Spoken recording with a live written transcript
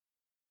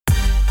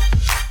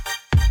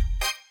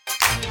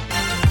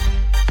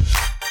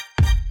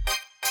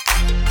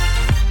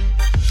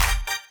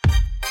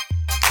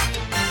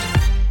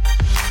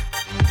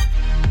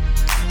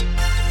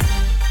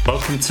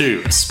Welcome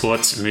to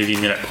Sports Movie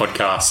Minute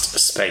Podcast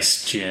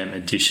Space Jam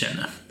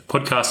Edition, the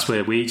podcast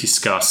where we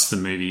discuss the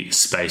movie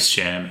Space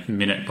Jam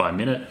minute by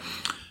minute.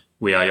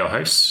 We are your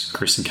hosts,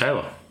 Chris and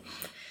Kayla.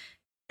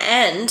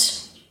 And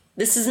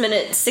this is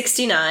minute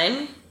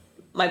 69.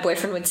 My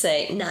boyfriend would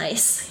say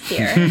nice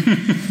here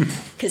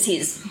because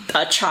he's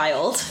a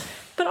child.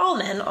 But all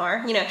men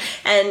are, you know.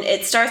 And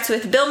it starts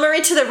with Bill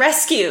Murray to the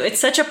rescue.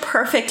 It's such a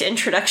perfect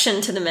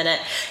introduction to the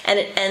minute. And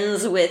it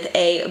ends with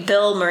a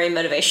Bill Murray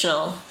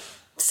motivational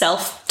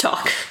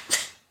self-talk.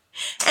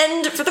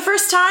 And for the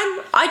first time,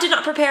 I did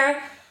not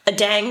prepare a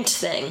danged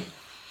thing.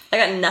 I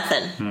got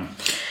nothing.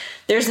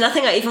 There's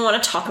nothing I even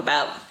want to talk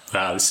about.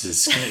 Wow, this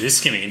is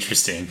going to be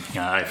interesting.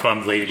 If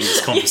I'm leading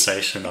this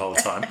conversation the whole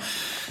time.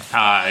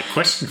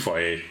 Question for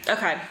you.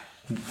 Okay.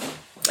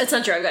 It's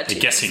not true. I've got two.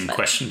 A guessing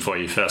question for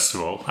you, first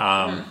of all.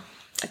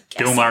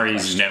 Bill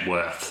Murray's net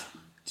worth.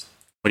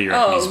 What do you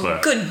reckon he's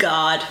worth? Good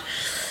God.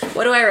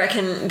 What do I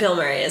reckon Bill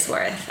Murray is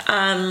worth?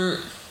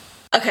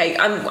 Okay,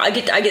 I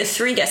get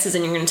three guesses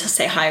and you're going to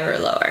say higher or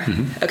lower.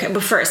 Mm-hmm. Okay,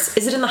 but first,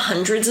 is it in the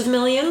hundreds of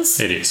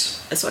millions? It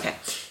is. It's okay.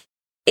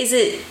 Is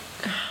it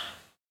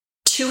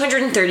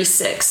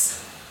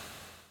 236?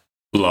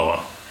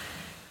 Lower.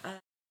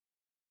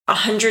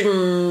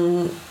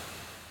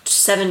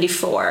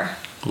 174.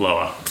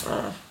 Lower.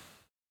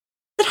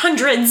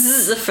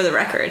 Hundreds for the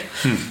record.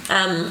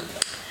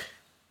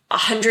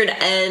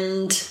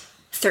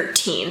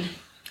 113.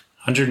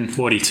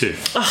 142.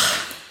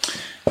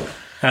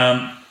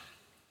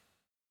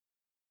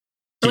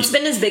 What's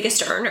been his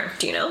biggest earner?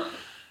 Do you know?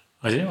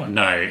 I don't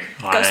know.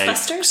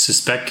 Ghostbusters? I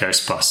suspect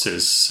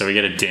Ghostbusters. So we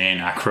get a Dan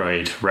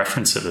Aykroyd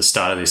reference at the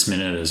start of this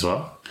minute as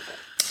well.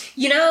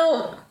 You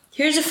know,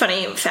 here's a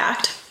funny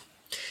fact.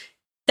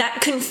 That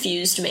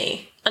confused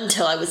me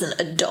until I was an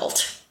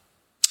adult.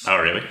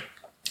 Oh, really?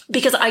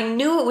 Because I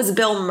knew it was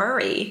Bill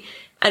Murray.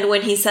 And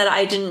when he said,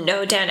 I didn't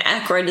know Dan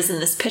Aykroyd is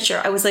in this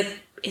picture, I was like,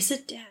 is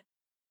it Dan?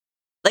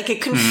 Like,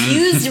 it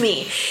confused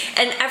me.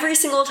 And every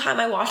single time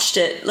I watched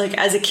it, like,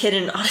 as a kid,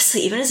 and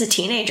honestly, even as a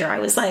teenager, I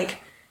was like,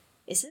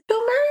 is it Bill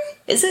Murray?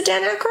 Is it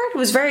Dan Aykroyd? I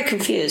was very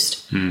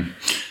confused. Do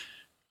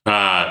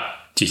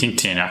you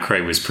think Dan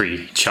Aykroyd was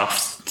pretty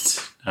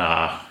chuffed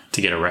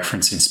to get a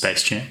reference in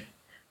Space Jam?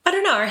 I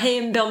don't know. Are he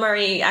and Bill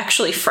Murray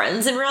actually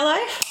friends in real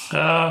life?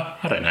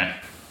 I don't know.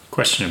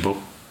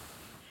 Questionable.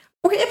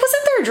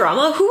 Wasn't there a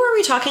drama? Who were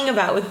we talking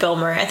about with Bill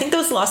Murray? I think that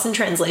was Lost in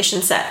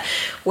Translation set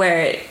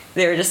where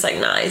they were just like,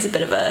 nah, he's a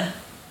bit of a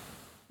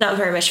not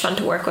very much fun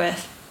to work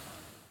with.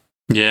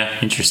 Yeah,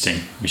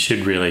 interesting. We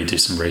should really do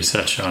some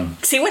research on...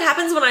 See what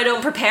happens when I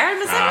don't prepare? I'm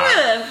just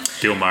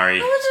like, Bill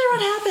Murray. I wonder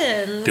what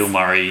happens. Bill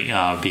Murray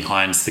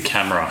behind the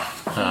camera.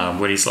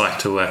 What he's like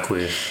to work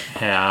with.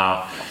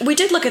 How... We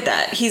did look at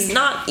that. He's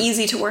not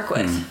easy to work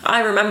with.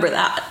 I remember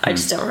that. I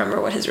just don't remember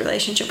what his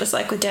relationship was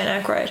like with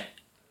Dan Aykroyd.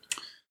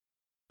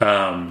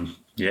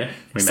 Yeah.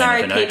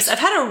 Sorry, peeps. I've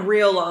had a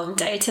real long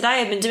day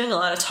today. I've been doing a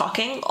lot of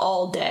talking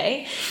all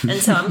day. And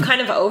so I'm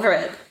kind of over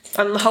it.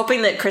 I'm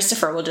hoping that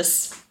Christopher will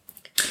just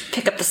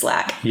pick up the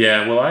slack.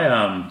 Yeah, well, I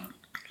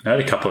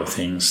had a couple of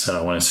things that I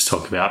wanted to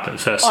talk about.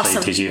 But firstly,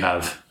 awesome. Did you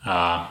have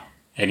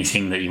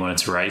anything that you wanted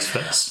to raise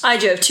first? I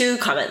do have two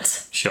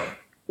comments. Sure.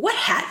 What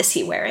hat is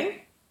he wearing?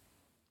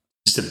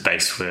 Just a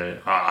base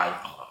word.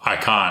 I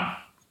can't.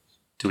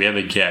 Do we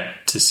ever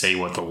get to see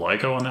what the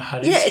logo on the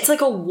hat is? Yeah, it's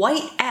like a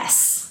white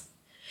S.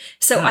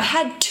 So I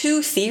had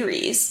two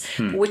theories,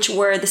 which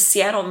were the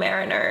Seattle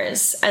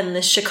Mariners and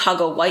the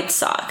Chicago White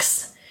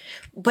Sox.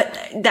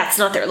 But that's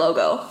not their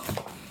logo.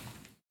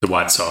 The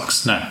White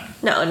Sox? No.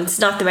 No, and it's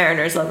not the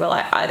Mariners logo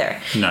either.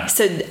 No.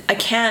 So I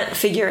can't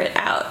figure it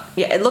out.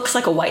 Yeah, it looks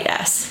like a white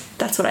S.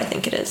 That's what I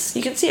think it is.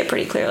 You can see it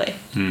pretty clearly.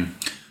 Maybe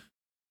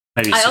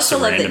it's just a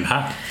random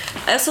hat.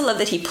 I also love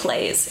that he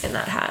plays in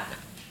that hat.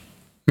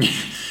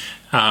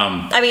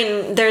 I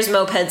mean, there's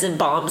mopeds and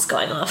bombs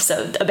going off,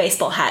 so a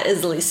baseball hat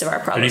is the least of our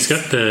problems. And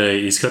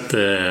he's got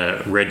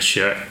the red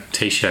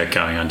t-shirt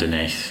going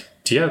underneath.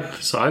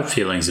 So I have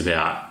feelings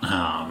about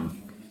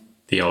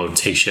the old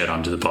t-shirt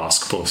under the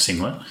basketball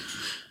singlet.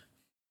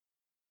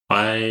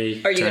 Are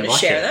you going to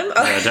share them? No,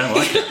 I don't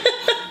like it.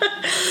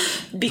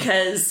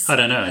 Because I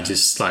don't know. I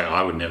just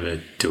I would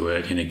never do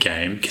it in a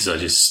game because I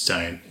just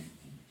don't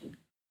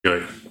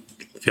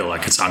feel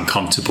like it's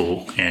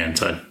uncomfortable and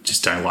I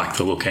just don't like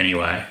the look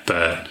anyway.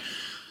 But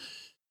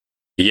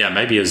yeah,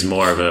 maybe it was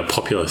more of a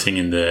popular thing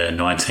in the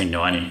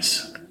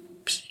 1990s,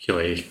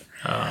 particularly.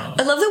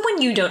 I love that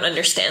when you don't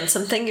understand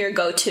something, your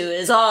go-to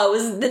is, it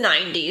was the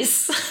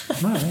 90s.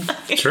 Well,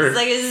 true. It's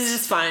like, it's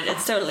just fine.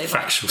 It's totally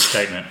fine. Factual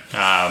statement.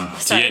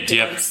 Do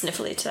you have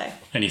sniffly today?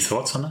 Any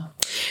thoughts on that?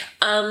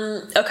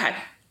 Okay.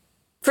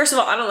 First of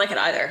all, I don't like it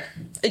either.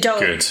 I don't.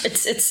 Good.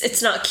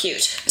 It's not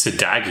cute. It's a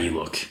daggy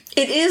look.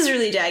 It is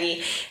really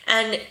daggy.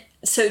 And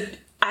so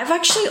I've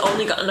actually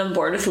only gotten on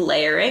board with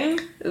layering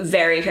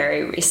very,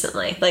 very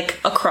recently, like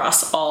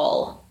across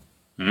all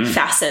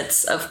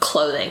facets of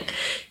clothing,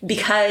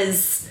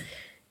 because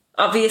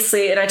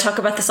obviously, and I talk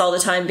about this all the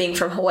time being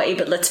from Hawaii,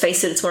 but let's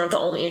face it, it's one of the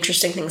only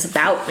interesting things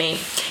about me.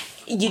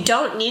 you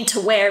don't need to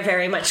wear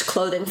very much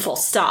clothing, full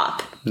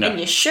stop. No. And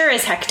you sure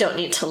as heck don't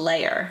need to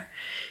layer.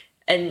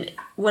 And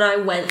when I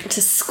went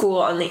to school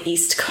on the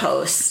East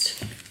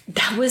Coast,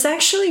 that was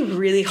actually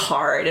really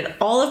hard. And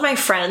all of my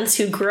friends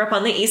who grew up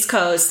on the East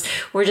Coast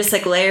were just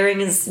like,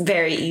 layering is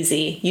very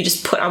easy. You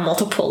just put on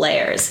multiple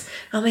layers.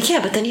 I'm like,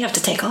 yeah, but then you have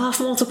to take off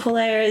multiple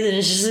layers, and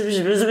it's just,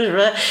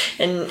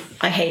 and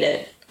I hate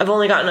it. I've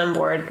only gotten on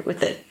board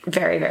with it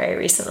very, very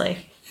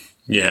recently.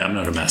 Yeah, I'm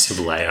not a massive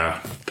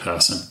layer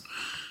person.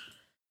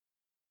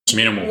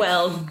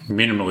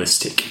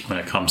 Minimalistic when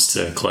it comes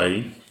to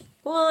clothing.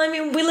 Well, I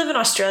mean, we live in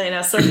Australia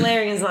now, so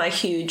layering is not a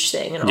huge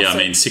thing. And Yeah, I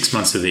mean, 6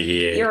 months of the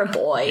year, you're a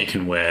boy. You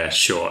can wear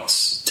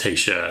shorts,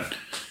 t-shirt,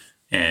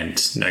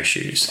 and no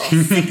shoes.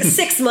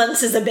 6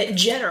 months is a bit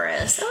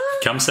generous.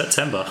 Come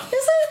September. Is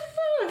it?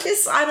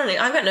 I don't know.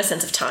 I've got no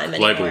sense of time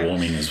anymore. Global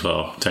warming as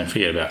well. Don't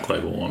forget about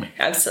global warming.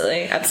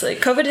 Absolutely,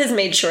 absolutely. COVID has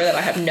made sure that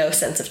I have no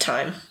sense of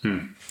time.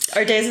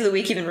 Are days of the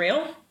week even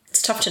real?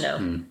 It's tough to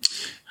know.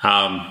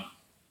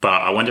 But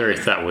I wonder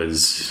if that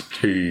was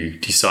who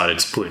decided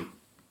to put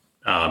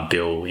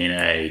Bill in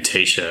a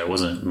t-shirt. It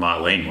wasn't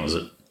Marlene, was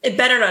it? It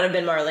better not have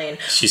been Marlene.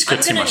 She's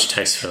got too much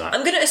taste for that.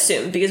 I'm going to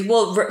assume because,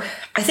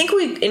 I think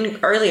we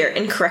earlier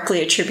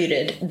incorrectly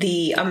attributed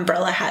the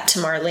umbrella hat to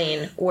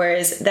Marlene,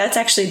 whereas that's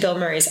actually Bill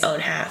Murray's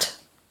own hat.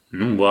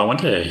 Well, I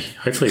wonder,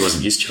 hopefully it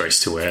wasn't his choice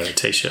to wear the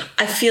t-shirt.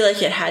 I feel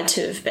like it had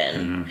to have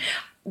been.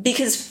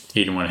 Because he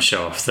didn't want to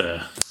show off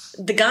the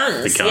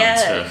guns.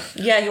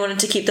 Yeah, he wanted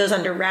to keep those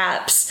under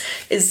wraps.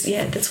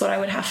 That's what I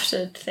would have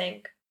to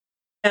think.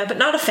 Yeah, but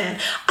not a fan.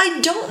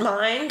 I don't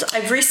mind.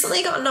 I've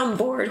recently gotten on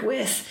board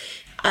with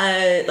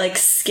like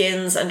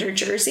skins under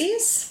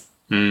jerseys.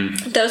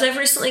 Those I've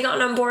recently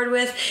gotten on board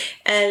with,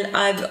 and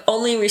I've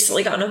only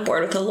recently gotten on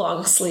board with a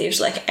long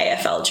sleeves like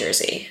AFL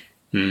jersey.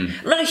 I'm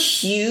not a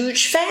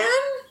huge fan,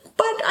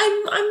 but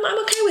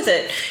I'm okay with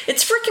it.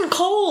 It's freaking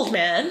cold,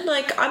 man.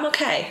 Like, I'm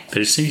okay. But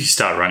as soon as you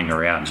start running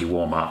around, you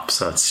warm up,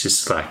 so it's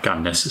just like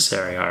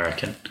unnecessary, I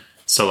reckon.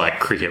 So like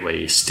cricket, where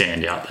you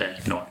stand out there,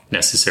 not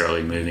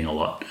necessarily moving a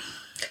lot.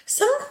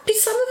 Some of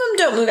them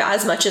don't move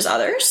as much as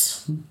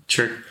others.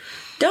 True.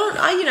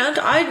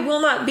 I will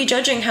not be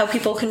judging how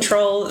people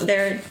control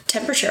their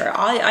temperature.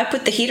 I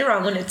put the heater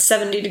on when it's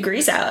 70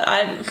 degrees out.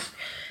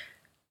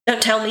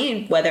 Don't tell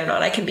me whether or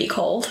not I can be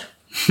cold.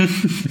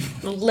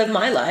 Live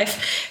my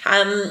life.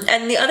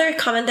 And the other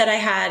comment that I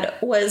had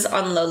was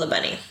on Lola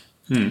Bunny.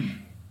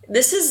 I'm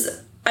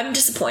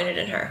disappointed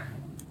in her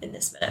in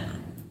this minute.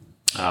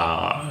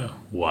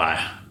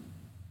 Why?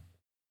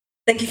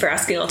 Thank you for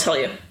asking. I'll tell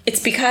you.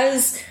 It's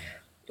because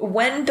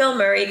when Bill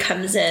Murray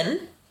comes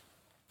in,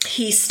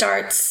 he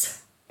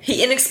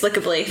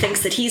inexplicably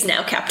thinks that he's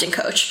now captain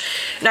coach.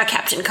 Not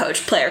captain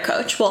coach, player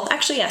coach. Well,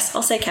 actually, yes,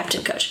 I'll say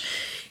captain coach.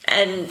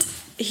 And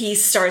he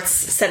starts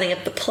setting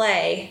up the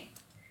play,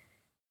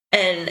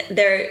 and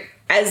they're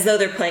as though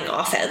they're playing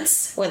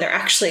offense when they're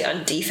actually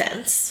on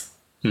defense.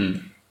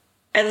 And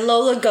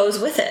Lola goes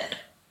with it.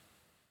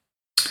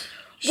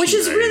 Which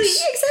is really,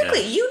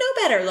 exactly. Yeah. You know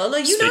better,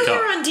 Lola. You know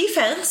you're on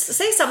defense.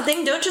 Say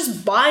something. Don't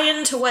just buy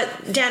into what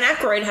Dan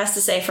Aykroyd has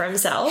to say for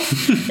himself.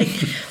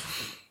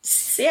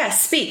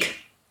 Speak.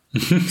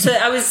 So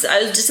I was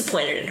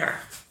disappointed in her.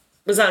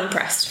 Was not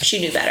impressed. She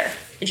knew better,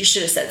 and she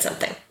should have said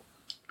something.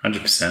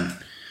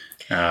 100%.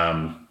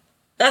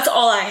 That's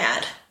all I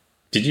had.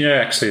 Did you know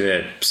actually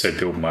that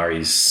Bill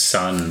Murray's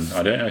son,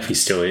 I don't know if he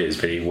still is,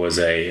 but he was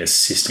a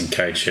assistant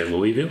coach at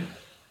Louisville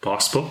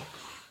basketball?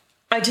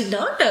 I did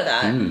not know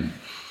that.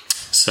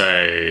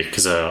 So,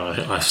 because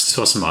I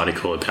saw some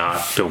article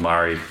about Bill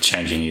Murray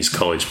changing his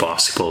college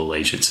basketball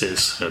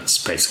allegiances.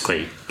 It's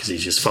basically because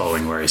he's just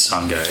following where his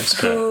son goes.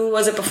 Who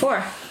was it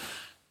before?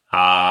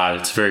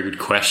 It's a very good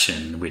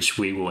question, which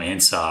we will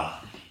answer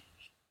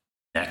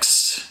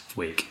next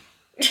week.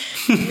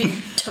 You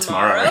mean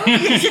tomorrow?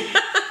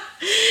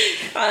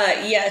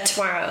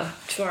 Tomorrow.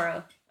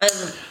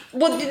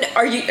 Well,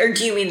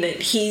 do you mean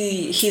that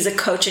he's a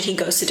coach and he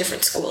goes to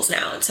different schools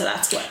now, and so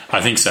that's what? I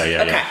think so.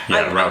 Yeah. Okay.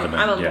 Yeah. I'm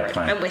on board.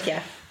 Playing. I'm with you.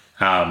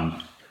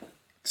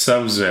 So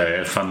that was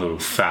a fun little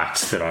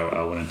fact that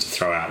I wanted to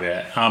throw out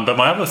there. But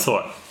my other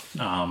thought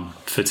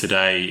for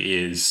today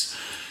is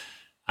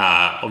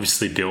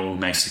obviously Bill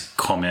makes a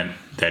comment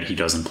that he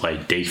doesn't play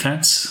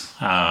defense.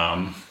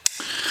 I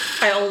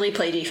only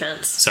play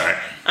defense. Sorry.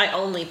 I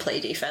only play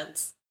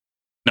defense.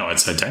 No, I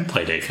said don't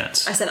play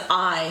defense. I said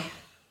I.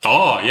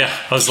 Oh, yeah.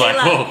 I was like,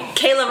 whoa.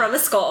 Kayla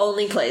Rumaskol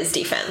only plays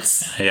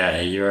defense. Yeah,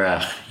 you're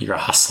a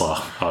hustler,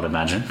 I'd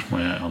imagine,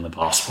 when on the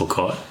basketball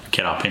court.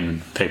 Get up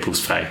in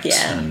people's face.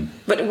 Yeah.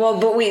 But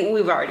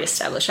we've already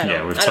established.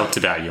 We've talked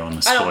about you on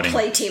the sporting I don't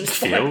play team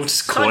field,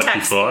 court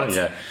before. Sports.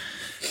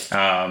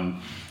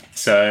 Yeah.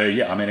 So,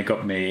 yeah, I mean, it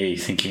got me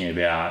thinking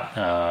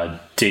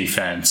about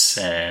defense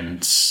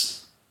and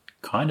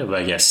kind of,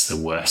 I guess, the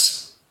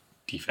worst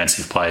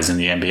defensive players in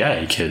the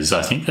NBA, because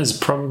I think there's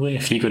probably a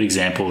few good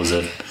examples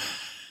of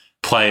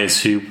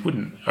players who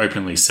wouldn't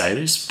openly say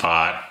this,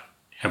 but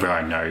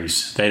everyone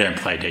knows they don't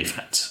play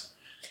defense.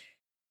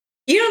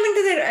 You don't think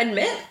that they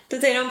admit that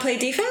they don't play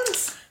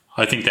defense?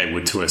 I think they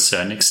would to a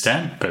certain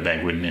extent, but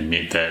they wouldn't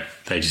admit that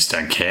they just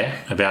don't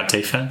care about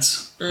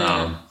defense.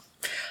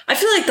 I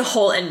feel like the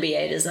whole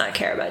NBA does not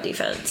care about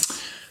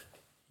defense.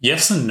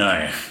 Yes and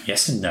no.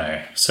 Yes and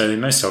no. So the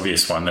most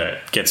obvious one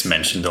that gets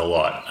mentioned a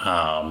lot,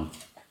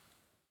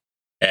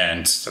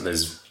 and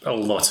there's a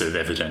lot of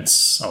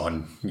evidence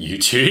on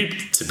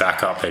YouTube to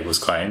back up people's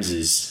claims,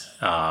 is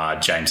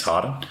James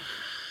Harden.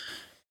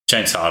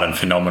 James Harden,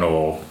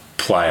 phenomenal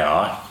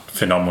player,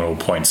 phenomenal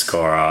point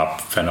scorer,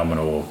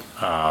 phenomenal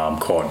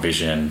court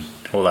vision,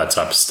 all that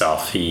type of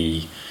stuff.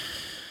 He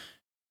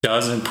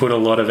doesn't put a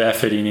lot of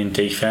effort in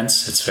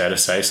defense, it's fair to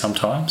say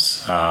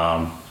sometimes.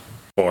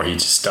 Or he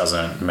just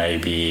doesn't,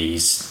 maybe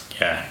he's,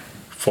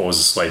 falls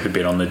asleep a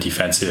bit on the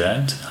defensive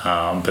end.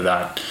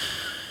 But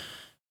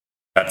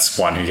that's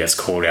one who gets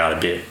called out a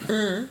bit.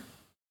 Do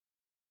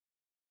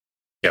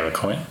you have a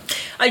comment?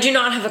 I do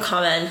not have a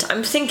comment.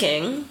 I'm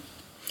thinking.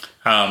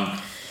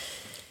 But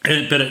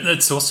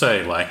it's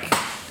also like,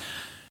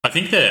 I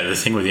think the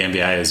thing with the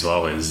NBA as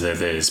well is that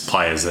there's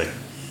players that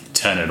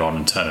turn it on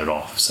and turn it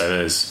off. So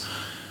there's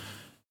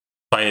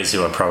players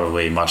who are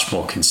probably much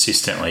more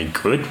consistently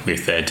good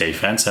with their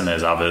defense, and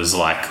there's others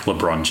like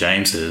LeBron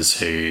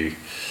James's who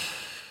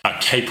are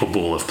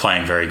capable of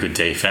playing very good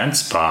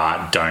defense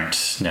but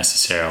don't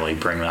necessarily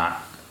bring that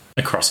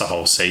across a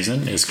whole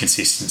season as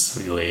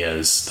consistently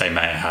as they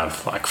may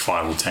have like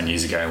 5 or 10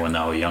 years ago when they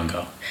were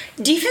younger.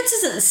 Defense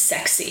isn't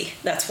sexy,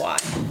 that's why.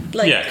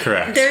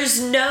 Correct.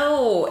 There's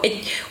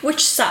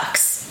which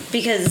sucks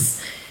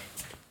because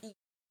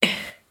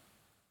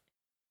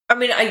I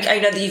mean, I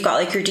know that you've got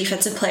like your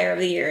defensive player of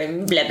the year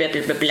and blah blah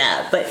blah blah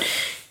blah, but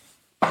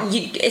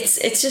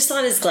it's just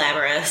not as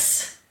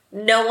glamorous.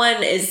 No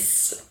one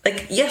is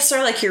like, yes,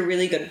 they're like your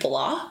really good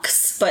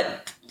blocks,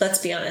 but let's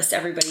be honest,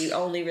 everybody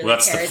only really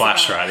cares the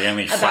flash, right? The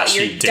only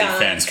flashy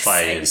defense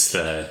play is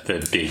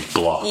the big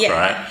block,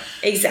 right?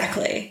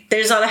 Exactly.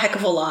 There's not a heck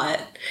of a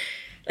lot.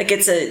 Like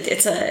it's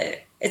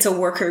a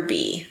worker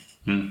bee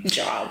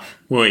job.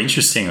 Well,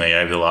 interestingly,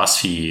 over the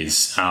last few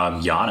years,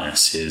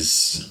 Giannis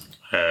is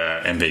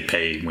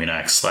MVP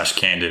winner /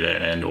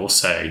 candidate and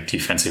also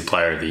Defensive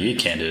Player of the Year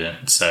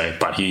candidate. So,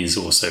 but he's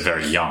also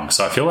very young.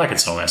 So I feel like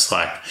it's almost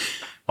like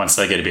once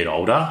they get a bit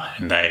older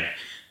and they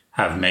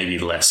have maybe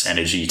less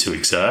energy to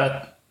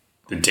exert,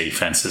 the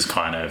defense is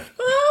kind of...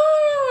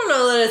 I don't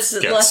know that it's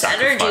less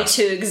energy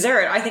to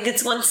exert. I think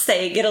it's once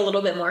they get a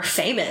little bit more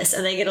famous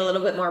and they get a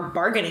little bit more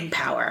bargaining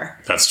power.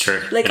 That's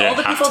true. Like all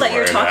the people that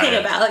you're talking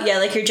about,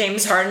 like your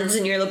James Hardens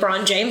and your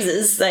LeBron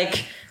Jameses,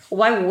 like...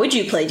 Why would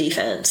you play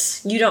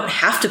defense? You don't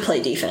have to play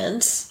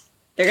defense.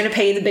 They're going to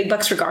pay you the big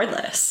bucks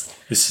regardless.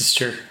 This is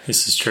true.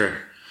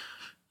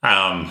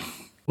 What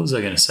was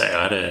I going to say?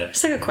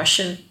 It's like a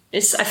question.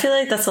 I feel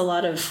like that's a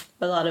lot of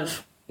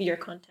your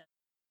content.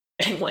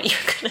 What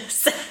you're going to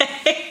say.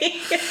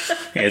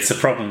 It's a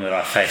problem that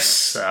I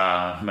face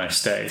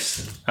most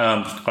days.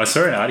 I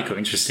saw an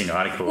interesting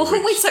article. Well,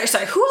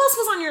 sorry. Who else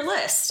was on your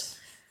list?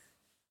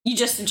 You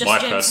just my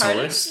James personal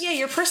Harden? list? Yeah,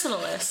 your personal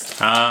list.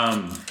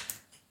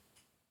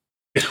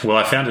 Well,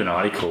 I found an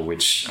article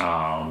which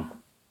so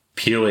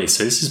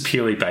this is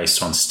purely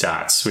based on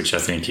stats, which I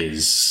think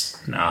is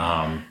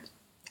a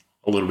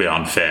little bit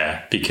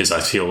unfair because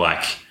I feel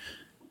like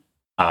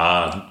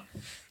the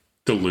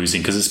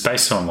losing, because it's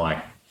based on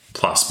like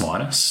plus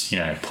minus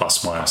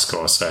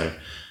score. So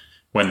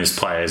when this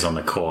player is on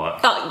the court.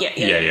 Oh, yeah.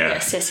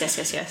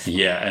 Yes.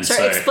 Yeah, and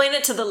so explain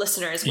it to the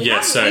listeners. We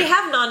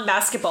have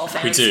non-basketball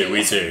fans.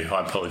 We do.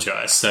 I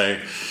apologize. So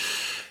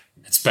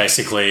it's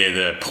basically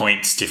the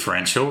points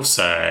differential.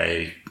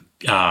 So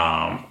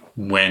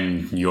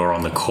when you're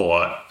on the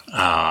court,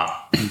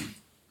 how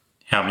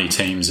many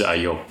teams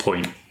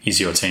is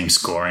your team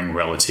scoring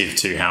relative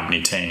to how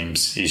many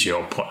teams is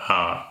your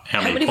how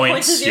many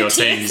points your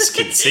team's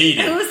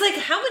conceding? It was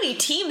like how many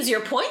teams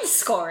your points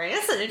scoring.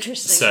 That's an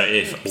interesting. So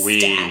if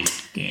we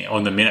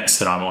on the minutes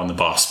that I'm on the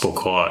basketball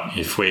court,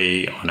 if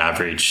we on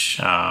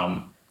average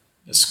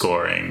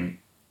scoring,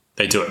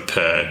 they do it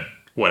per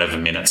whatever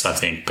minutes, I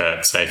think,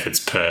 but say if it's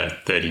per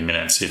 30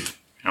 minutes, if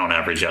on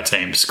average our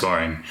team's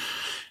scoring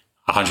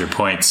 100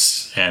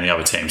 points and the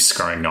other team's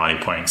scoring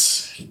 90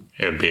 points,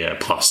 it would be a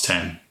plus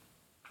 10,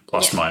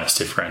 minus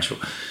differential.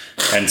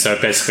 And so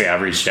it basically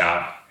averaged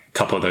out a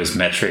couple of those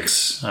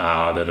metrics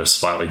that are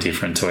slightly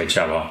different to each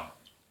other.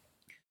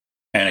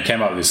 And it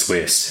came up with this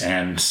list,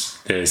 and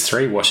there's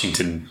 3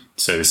 Washington,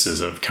 so this is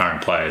of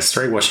current players,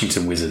 3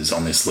 Washington Wizards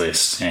on this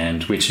list,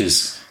 and which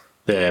is...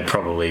 they're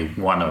probably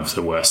one of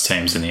the worst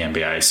teams in the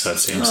NBA, so it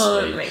seems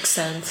that makes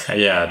sense.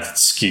 Yeah, it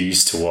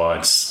skews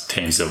towards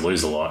teams that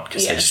lose a lot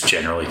because they just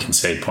generally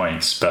concede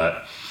points.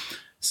 But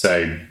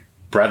so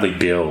Bradley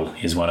Beal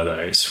is one of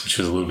those, which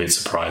was a little bit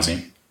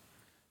surprising.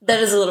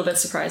 That is a little bit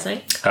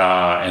surprising.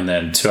 And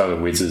then 2 other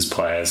Wizards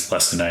players,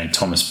 lesser known,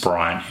 Thomas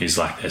Bryant, who's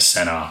like their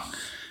center,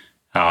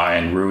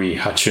 and Rui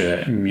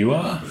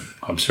Hachimura.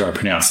 I'm sure I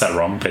pronounced that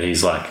wrong, but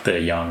he's like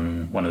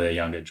one of their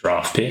younger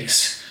draft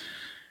picks.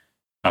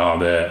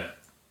 The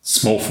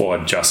small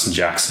forward Justin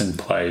Jackson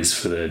plays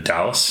for the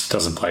Dallas,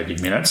 doesn't play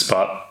big minutes,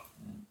 but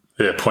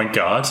the point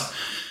guard,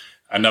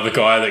 Another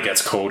guy that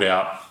gets called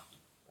out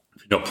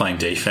for not playing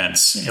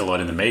defense a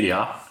lot in the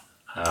media,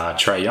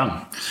 Trae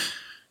Young.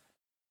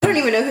 I don't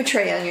even know who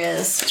Trae Young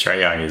is. Trae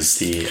Young is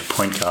the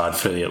point guard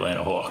for the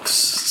Atlanta Hawks.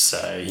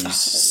 So he's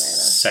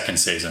second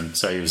season.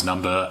 So he was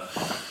number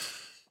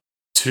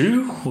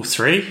 2 or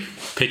 3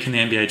 pick in the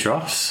NBA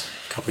drafts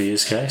a couple of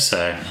years ago.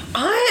 So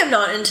I am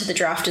not into the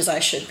draft as I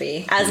should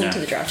be. Into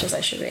the draft as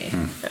I should be.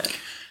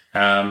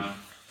 No.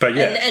 But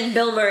yeah. And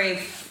Bill Murray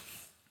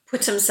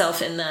puts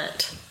himself in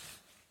that.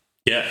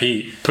 Yeah,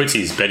 he puts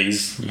his bet.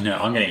 He's, I'm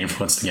going to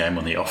influence the game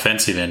on the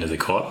offensive end of the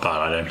court, but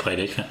I don't play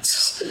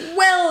defense.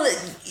 Well,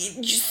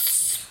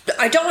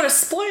 I don't want to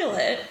spoil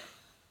it,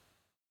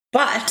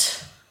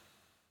 but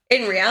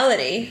in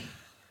reality,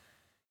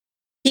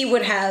 he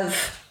would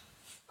have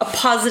a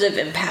positive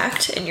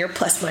impact in your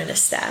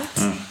plus-minus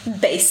stats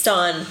based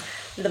on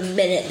the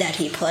minute that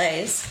he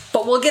plays.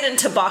 But we'll get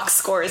into box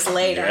scores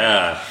later.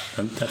 Yeah.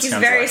 He's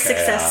very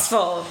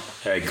successful.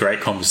 A great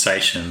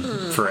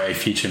conversation for a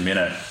future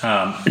minute.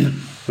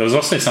 There was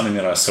also something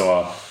that I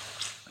saw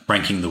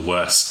ranking the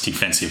worst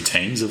defensive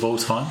teams of all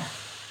time.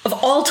 Of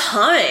all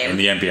time? In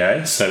the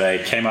NBA. So they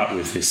came up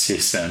with this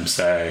system.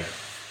 So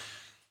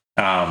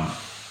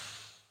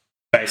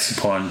based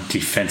upon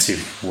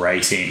defensive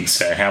rating,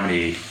 so how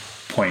many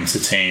points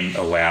a team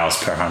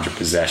allows per 100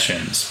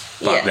 possessions.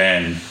 But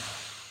then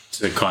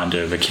to kind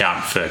of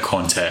account for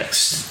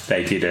context,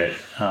 they did it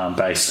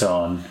based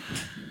on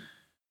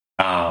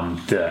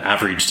the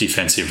average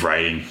defensive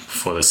rating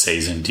for the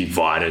season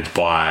divided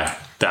by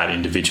that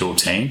individual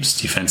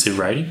team's defensive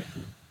rating.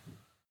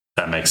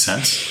 That makes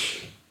sense?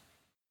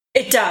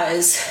 It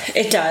does.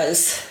 It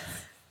does.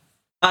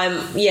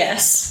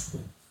 Yes.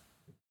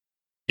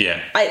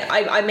 Yeah.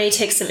 I may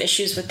take some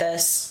issues with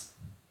this.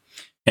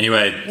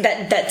 Anyway.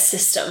 That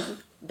system,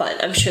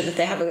 but I'm sure that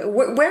they have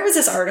where was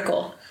this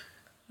article?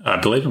 I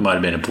believe it might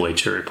have been a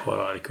Bleacher Report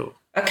article.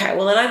 Okay,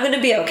 well then I'm going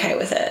to be okay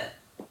with it.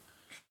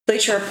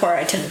 Bleacher Report,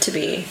 I tend to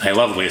be. They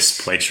love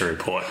lists, Bleacher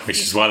Report, which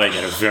is why they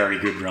get a very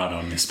good run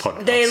on this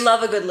podcast. They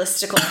love a good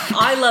listicle.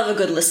 I love a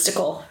good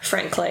listicle,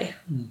 frankly.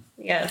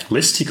 Yeah.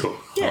 Listicle.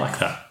 Yeah. I like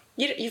that.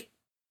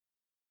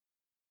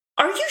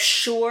 Are you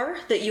sure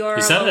that you're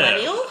a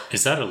millennial?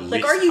 Is that a list?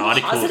 Like, are you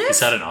article? positive? Is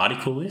that an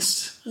article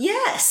list?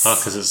 Yes. Oh,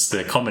 because it's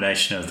the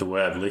combination of the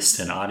word list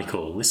and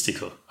article,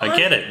 listicle. I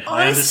get it.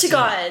 Honest to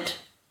God.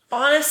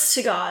 Honest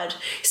to God.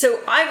 So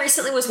I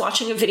recently was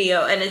watching a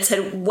video and it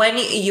said when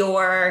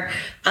you're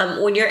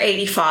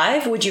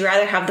 85, would you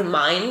rather have the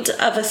mind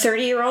of a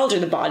 30-year-old or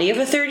the body of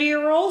a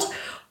 30-year-old?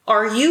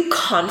 Are you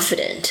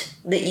confident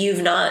that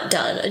you've not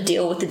done a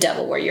deal with the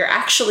devil where you're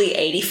actually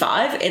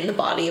 85 in the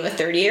body of a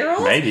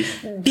 30-year-old? Maybe.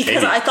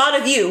 Because I thought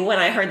of you when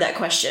I heard that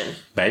question.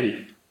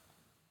 Maybe.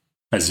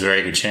 There's a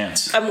very good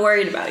chance. I'm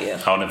worried about you.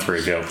 I wanted to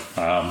reveal.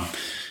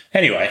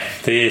 Anyway,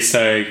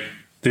 so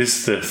this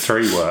is the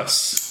 3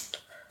 worst.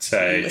 So,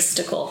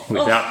 listicle.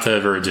 Without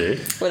further ado.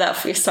 The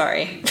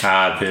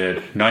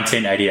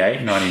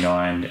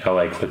 1988-99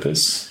 LA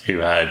Clippers, who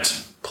had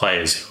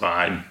players who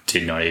I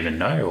did not even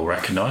know or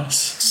recognise,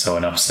 so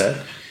enough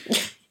said.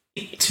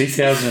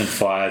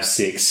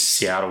 2005-06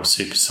 Seattle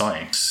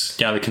Supersonics.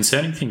 Now, the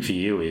concerning thing for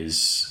you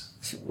was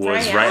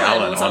Ray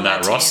Allen on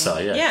that roster.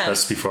 Yeah,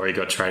 that's before he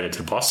got traded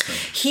to Boston.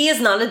 He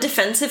is not a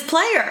defensive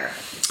player.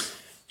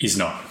 He's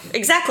not.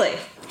 Exactly.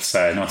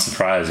 So, not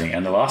surprising.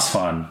 And the last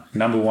one,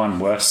 number 1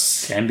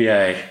 worst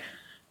NBA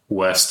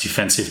worst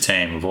defensive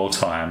team of all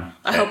time.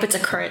 I hope it's a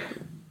current.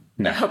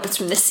 No. I hope it's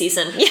from this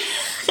season.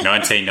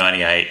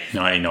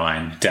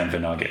 1998-99 Denver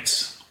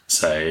Nuggets.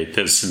 So,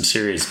 there's some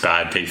serious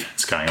bad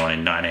defense going on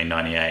in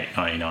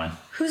 1998-99.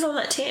 Who's on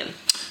that team?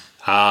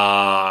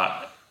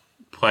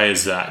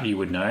 Players that you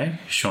would know.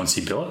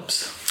 Chauncey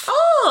Billups.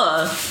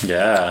 Oh!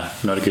 Yeah,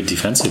 not a good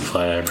defensive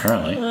player,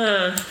 apparently.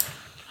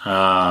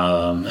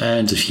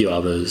 And a few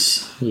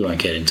others. We won't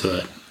get into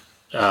it.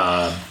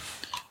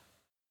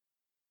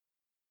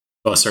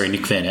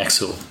 Nick Van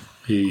Exel,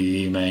 who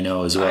you may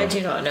know as well. I do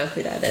not know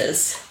who that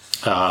is.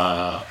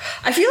 I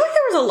feel like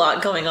there was a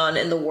lot going on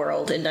in the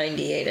world in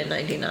 98 and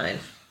 99.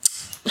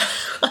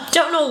 I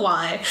don't know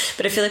why,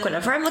 but I feel like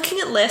whenever I'm looking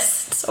at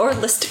lists or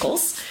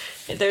listicles,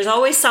 there's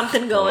always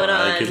something going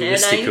on in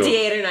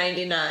 98 or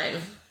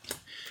 99.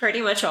 Pretty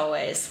much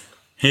always.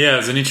 Yeah, it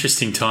was an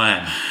interesting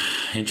time.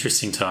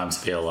 Interesting time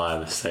to be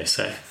alive, as they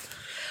say.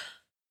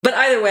 But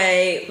either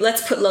way,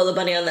 let's put Lola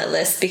Bunny on that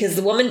list because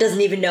the woman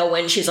doesn't even know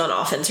when she's on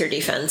offense or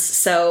defense.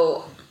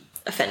 So,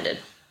 offended.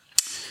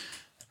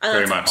 And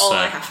very much all so.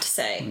 I have to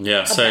say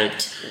about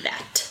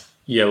that.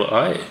 Yeah,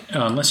 well,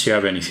 unless you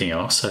have anything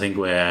else, I think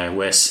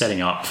we're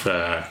setting up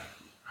for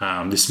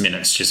this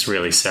minute's just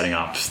really setting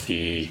up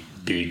the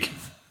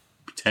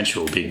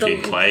potential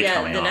big play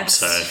coming up. The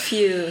next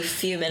few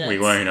minutes. We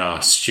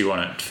won't stew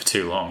on it for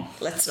too long.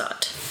 Let's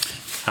not.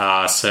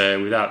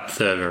 So without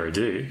further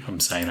ado,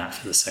 I'm saying that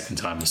for the second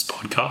time this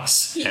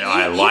podcast, and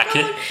I like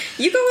it.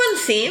 You go on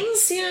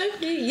themes,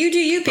 you do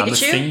you, Pikachu. I'm a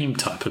theme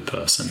type of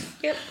person.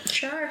 Yep,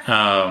 sure.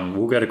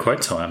 We'll go to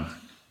quote time.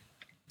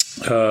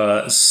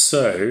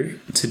 So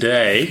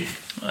today,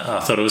 I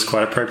thought it was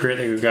quite appropriate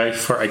that we go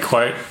for a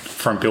quote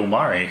from Bill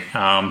Murray,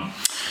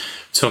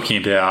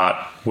 talking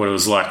about what it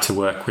was like to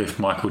work with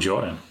Michael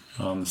Jordan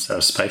on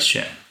Space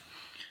Jam.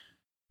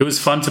 It was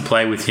fun to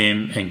play with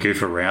him and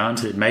goof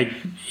around. It made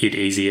it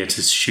easier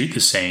to shoot the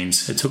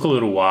scenes. It took a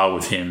little while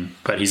with him,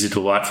 but he's a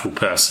delightful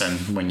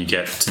person when you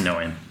get to know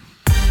him.